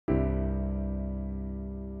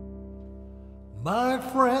My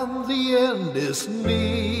friend, the end is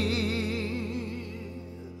near.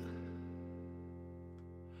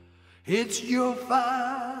 It's your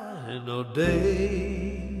final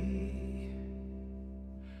day.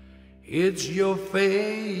 It's your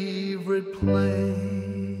favorite place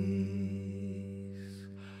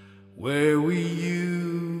where we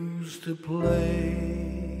used to play.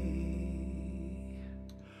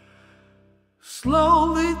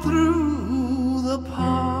 Slowly through the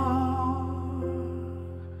park,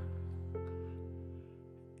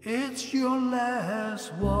 it's your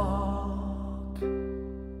last walk.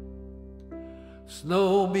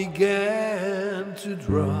 Snow began to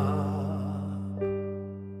drop,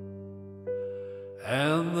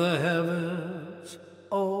 and the heavens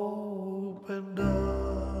opened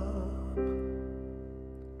up.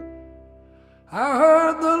 I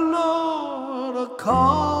heard the Lord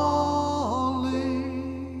a-calling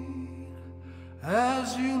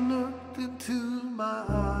as you looked into my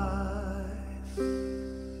eyes.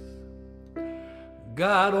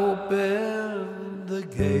 God opened the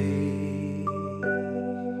gate,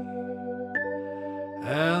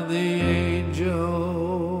 and the angels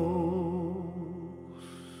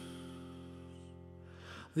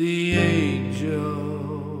led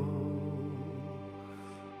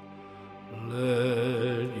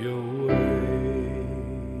your way.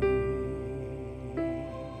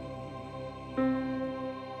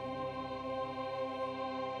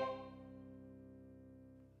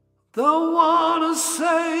 Don't wanna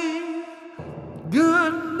say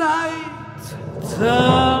good night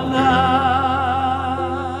tonight.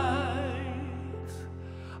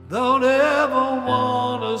 Don't ever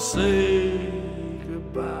wanna say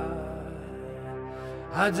goodbye.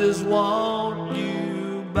 I just want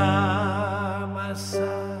you by my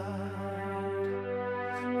side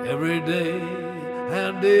every day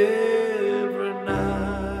and every night.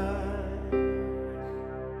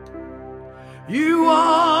 You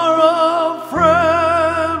are a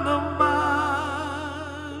friend of mine.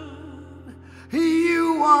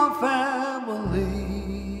 You are family.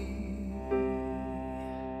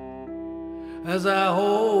 As I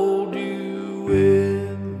hold you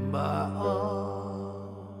in my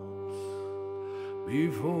arms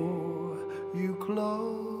before you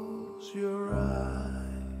close your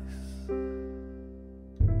eyes,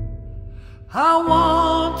 I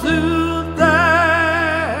want to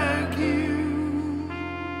thank you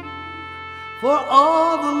for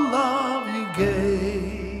all the love you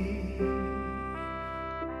gave.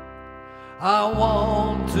 I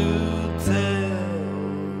want to tell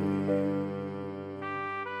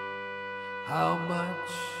how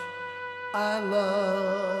much I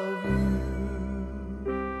love you.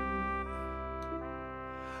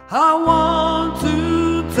 I want to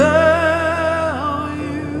tell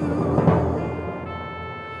you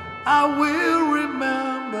I will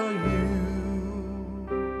remember you,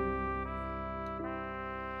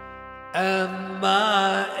 and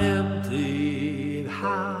my empty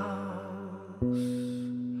house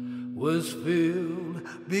was filled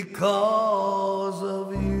because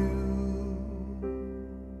of you.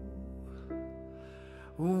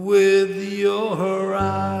 With your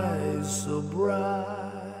eyes so bright,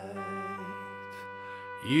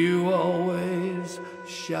 you always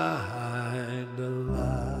shine the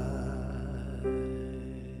light.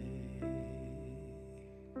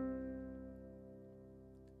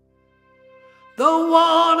 Don't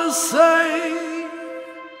wanna say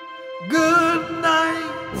good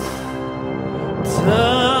night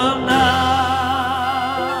tonight.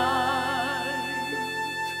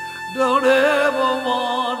 Don't ever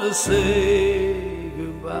wanna say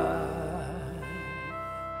goodbye,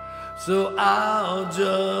 so I'll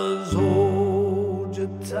just hold you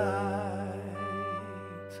tight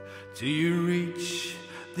till you reach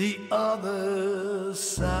the other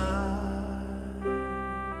side,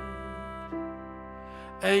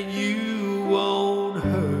 and you won't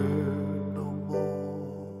hurt no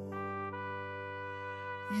more.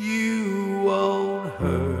 You won't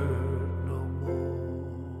hurt no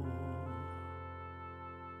more.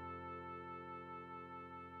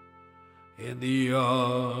 In the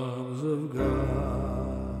arms of God.